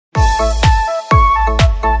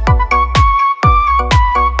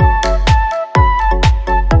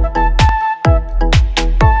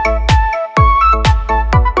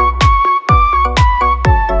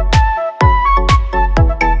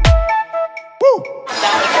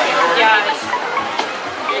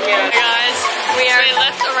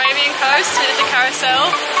Arabian coast at the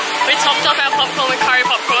carousel. We topped up our popcorn with curry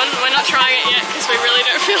popcorn. We're not trying it yet because we really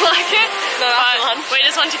don't feel like it. Not after lunch. We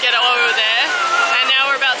just wanted to get it while we were there. And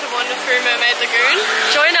now we're about to wander through Mermaid Lagoon.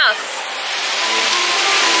 Join us.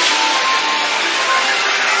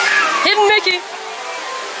 Hidden Mickey.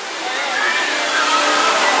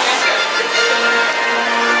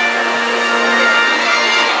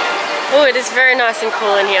 Oh, it is very nice and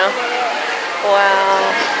cool in here.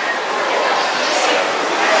 Wow.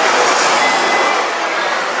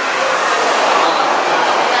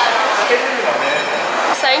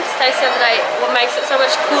 Saying to Stacey the other day, what makes it so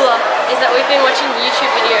much cooler is that we've been watching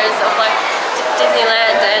YouTube videos of like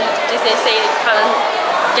Disneyland and DisneySea to kind of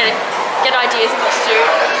get ideas of what to do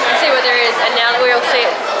and see what there is, and now that we all see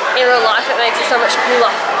it in real life, it makes it so much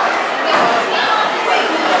cooler.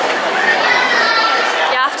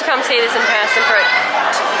 You have to come see this in person for it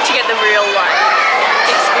to get the real life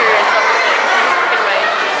experience of the thing.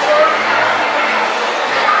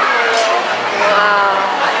 Wow.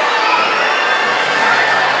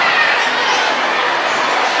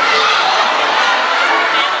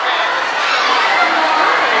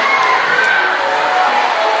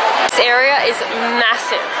 Area is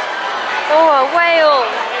massive. Oh, a whale!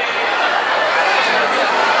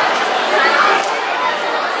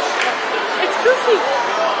 It's goofy.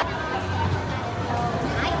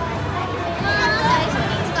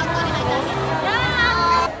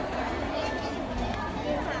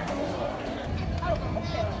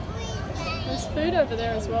 There's food over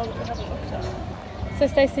there as well that we haven't looked at. So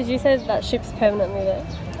Stacey, did you say that ship's permanently there?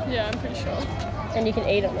 Yeah, I'm pretty sure. And you can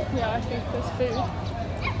eat on it? Yeah, I think there's food.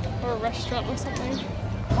 Or a restaurant or something.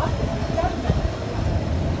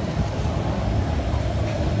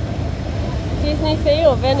 DisneySea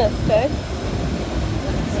or Venice, Stacey?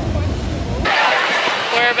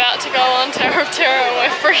 We're about to go on Terror of Terror and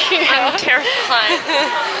we're freaking out. I'm terrified.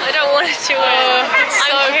 I don't want to do it. It's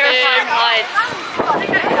I'm so terrified of heights.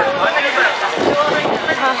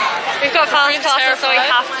 We've got fast passes, so we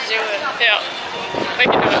have to do it. Yeah, we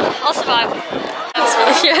can do it. I'll survive.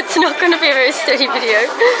 Yeah, it's not going to be a very steady video.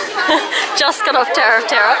 Just got off Terror of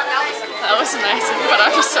Terror. That was amazing, but I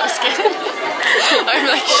was so scared. I'm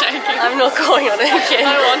like shaking. I'm not going on it again.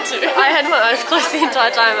 I want to. I had my eyes closed the entire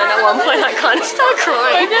time, and at one point I kind of started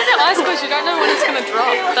crying. When you have your eyes closed, you don't know when it's going to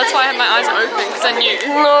drop. That's why I had my eyes open, because I knew.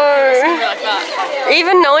 No. It's going to be like that.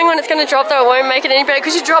 Even knowing when it's going to drop though, it won't make it any better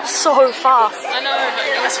because you drop so fast. I know, but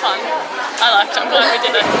it was fun. I liked it. I'm glad we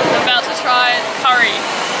did it. I'm about to try curry.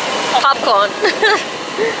 Popcorn.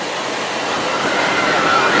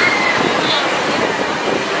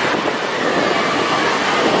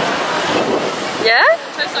 Yeah?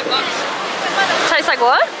 Tastes like lunch. Tastes like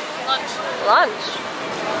what? Lunch. Lunch.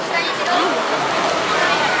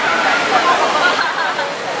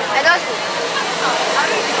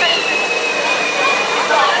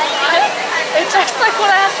 It tastes like what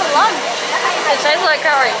I had for lunch. It tastes like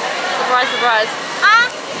curry. Surprise, surprise.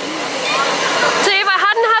 See, if I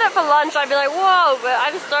hadn't had it for lunch, I'd be like, whoa, but I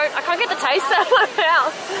can't get the taste out of my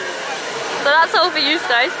mouth. So that's all for you,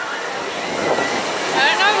 Stace. I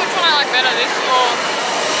don't know which one I like better, this or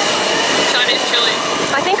Chinese chili.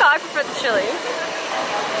 I think I prefer the chili.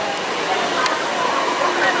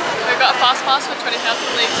 We've got a fast pass for 20,000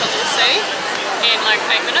 leagues under the sea in like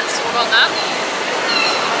 8 minutes, so we've got that.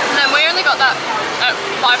 And then we only got that at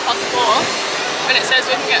 4:05, and it says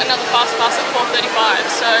we can get another fast pass at 4:35,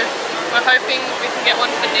 so we're hoping we can get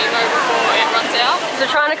one for Nemo before it runs out. So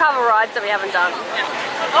we're trying to cover rides that we haven't done. Yeah.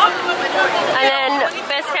 And then,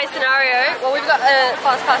 best case scenario, well, we've got a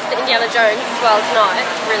fast pass to Indiana Jones as well tonight,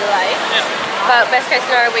 really late. Yeah. But best case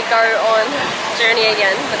scenario, we go on Journey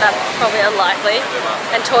again, but that's probably unlikely.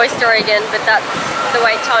 And Toy Story again, but that's, the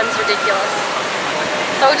wait time's ridiculous.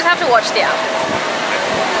 So we'll just have to watch the outfits.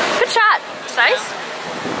 Good chat, Stace.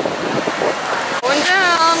 Going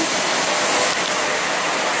down.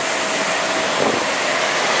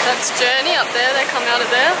 That's Journey up there, they come out of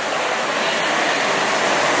there.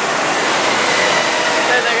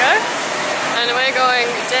 There they go. And we're going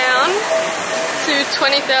down to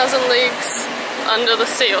 20,000 leagues under the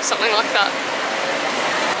sea or something like that.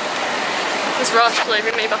 There's Rosh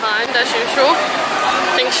leaving me behind as usual.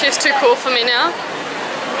 I think she's too cool for me now.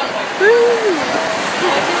 Woo.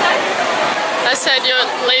 I said you're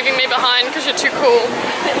leaving me behind because you're too cool.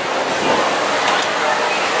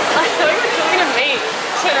 I thought you were talking to me.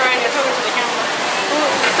 Turn around, you're talking to the camera.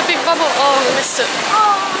 Oh, the big bubble. Oh, I missed it.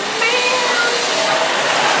 Oh man!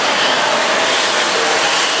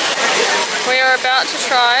 We are about to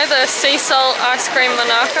try the sea salt ice cream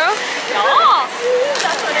monaka. Oh!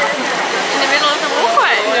 In the middle of the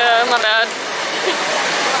walkway. Yeah, my bad.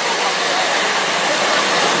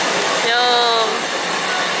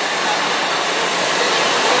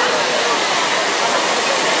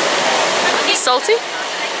 salty.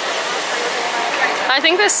 I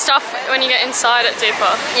think there's stuff when you get inside it deeper.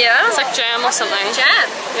 Yeah? It's like jam or something. Jam?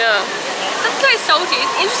 Yeah. That's very salty.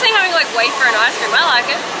 It's interesting having like wafer and ice cream. I like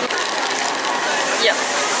it. Yep.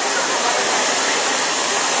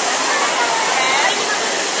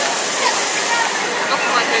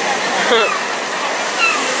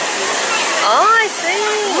 Oh, I see.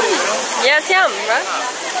 Yeah, it's yum, right?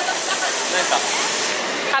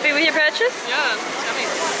 Happy with your purchase? Yeah, it's yummy.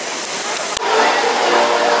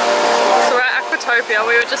 So we're at Aquatopia.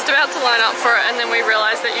 We were just about to line up for it and then we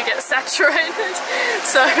realised that you get saturated.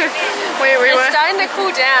 So we were starting to cool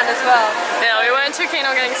down as well. Yeah, we weren't too keen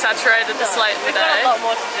on getting saturated this late in the day. We've got a lot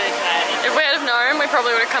more to do today. If we had have known, we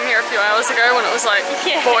probably would have come here a few hours ago when it was like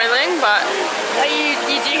boiling, but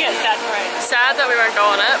you do get saturated. Sad that we won't go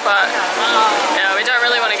on it, but yeah, we don't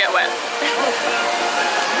really want to get wet.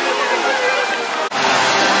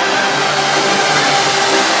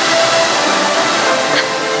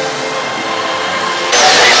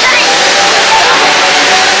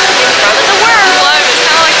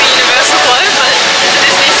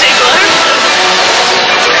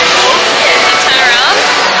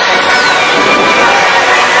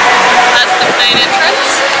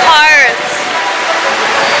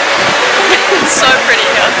 So pretty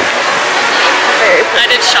here. Very pretty. I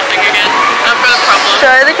did shopping again. I've got a problem.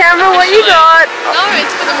 Show the camera what you got. No,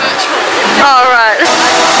 it's for the merch hall. Oh, right.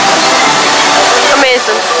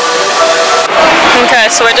 Amazing. Okay,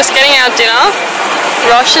 so we're just getting our dinner.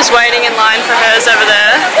 Rosh is waiting in line for hers over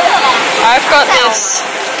there. I've got this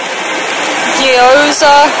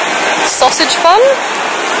gyoza sausage bun.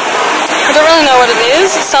 I don't really know what it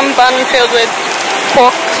is. It's some bun filled with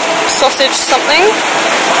pork sausage something.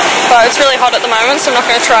 But it's really hot at the moment, so I'm not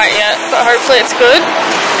going to try it yet, but hopefully it's good.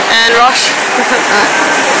 And Rosh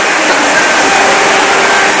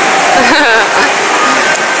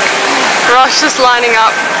Rosh is lining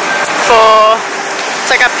up for,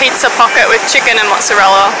 it's like a pizza pocket with chicken and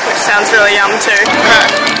mozzarella, which sounds really yum too.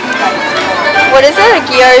 What is it? A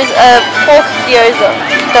gyoza, pork gyoza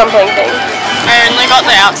dumpling thing. I only got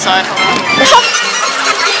the outside.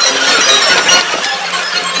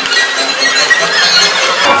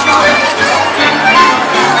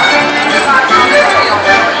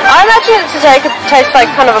 I imagine it to taste like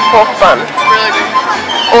kind of a pork bun. Really good.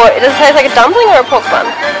 Or does it taste like a dumpling or a pork bun?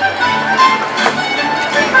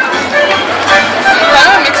 Kind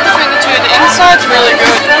of a mix between the two. The inside's really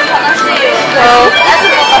good. Oh.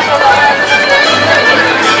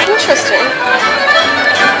 Interesting.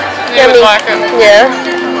 You would like it. Yeah.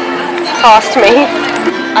 Past me.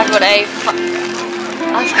 I've got a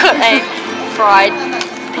fried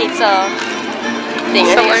pizza thing.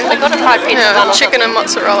 I got a fried pizza bun. Chicken and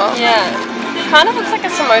mozzarella. Yeah. Kind of looks like a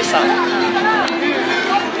samosa.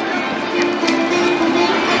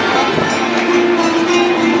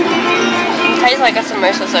 Tastes like a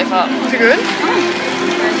samosa so far. Is it good?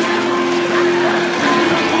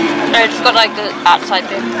 No, it's got like the outside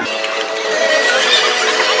bit.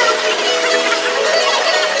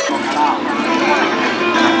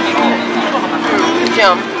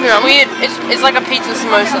 Yum. Yeah. Weird. It's like a pizza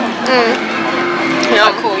samosa. Yeah.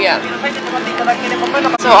 Oh, cool. Yeah.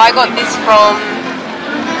 So I got this from.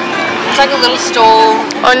 It's like a little stall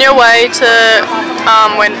on your way to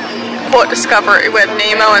when Port Discovery, where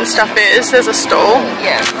Nemo and stuff is. There's a stall.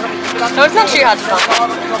 Yeah. So it's not too hard to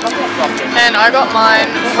find. And I got mine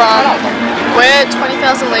from where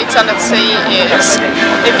 20,000 Leagues Under the Sea is.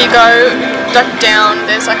 If you go down,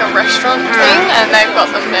 there's like a restaurant thing, and they've got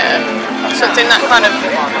them there. So it's in that kind of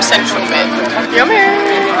central bit. Yummy!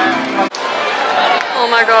 Oh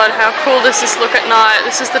my god, how cool does this look at night?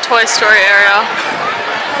 This is the Toy Story area.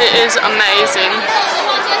 It is amazing.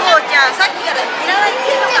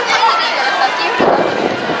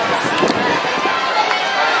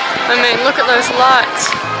 I mean, look at those lights.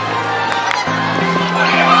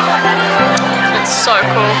 It's so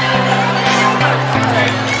cool.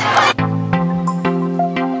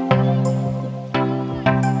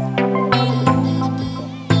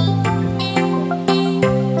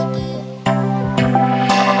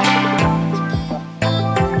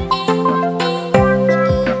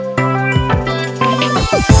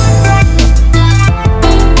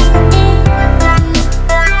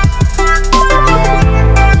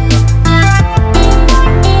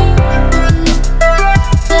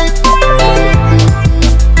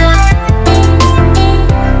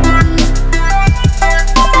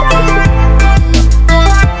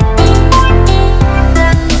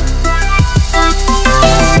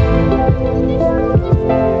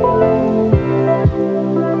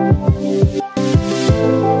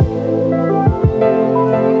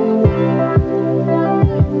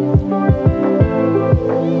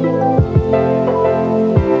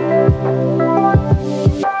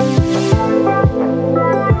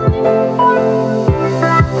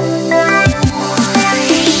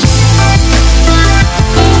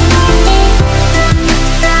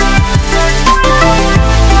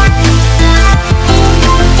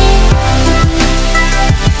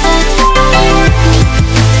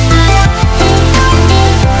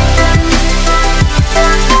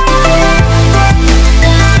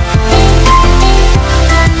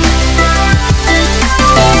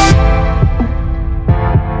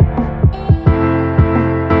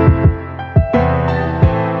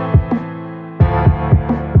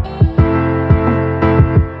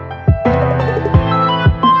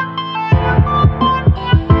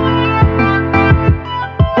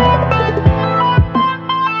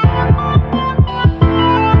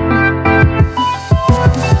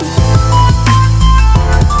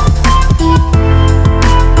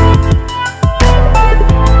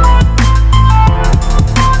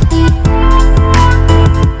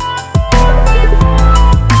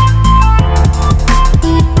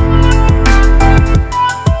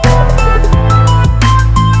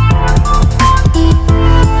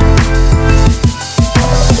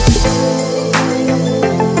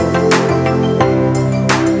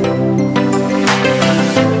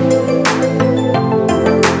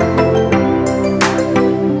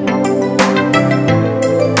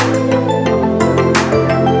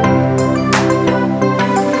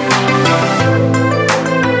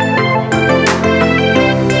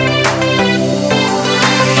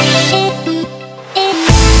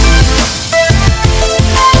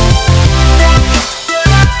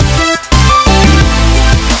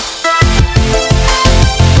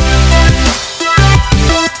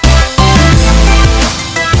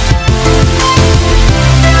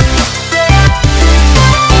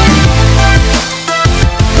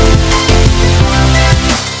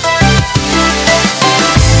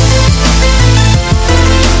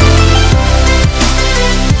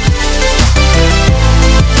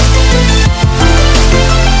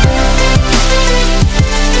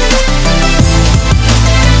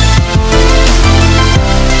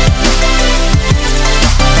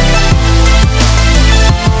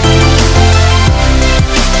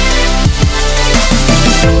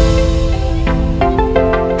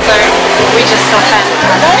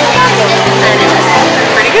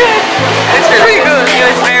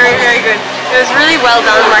 well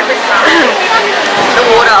done, like with the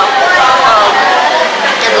water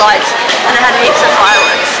and lights, and they had heaps of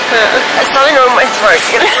fireworks. There's something wrong with my throat.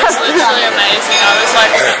 It's literally amazing. I was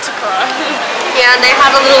like about to cry. Yeah, and they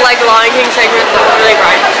had a little like Lion King segment that was really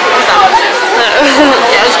great.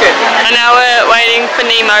 Yeah, it was good. And now we're waiting for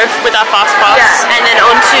Nemo with our fast pass. Yeah, and then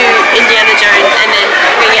on to Indiana Jones, and then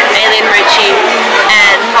we're gonna get Alien Richie,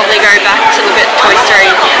 and probably go back to look at Toy Story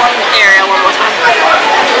area one more time.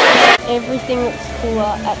 Everything looks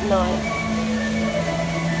cooler at night.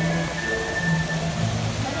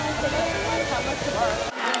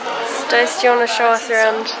 Stacey, do you want to show us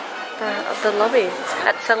around the lobby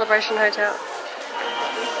at Celebration Hotel?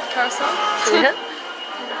 Carousel? Yeah.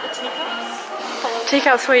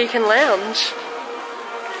 Teacups where you can lounge.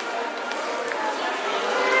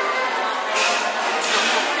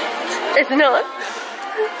 It's not.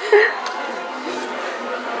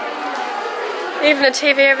 Even a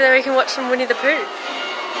TV over there we can watch some Winnie the Pooh.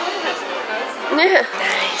 Yeah.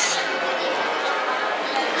 Nice.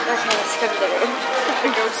 Okay, let's go to the room. The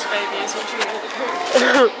ghost baby is watching Winnie the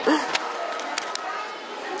Pooh.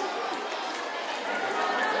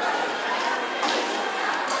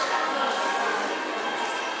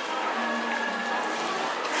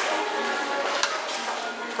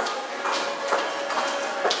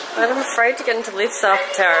 I'm afraid to get into lifts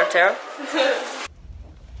after Tower of Terror.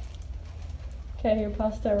 Okay, you're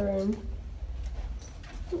past our room.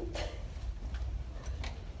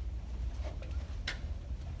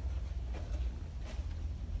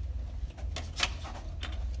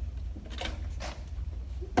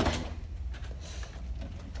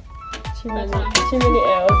 Too many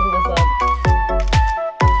hours in the sun.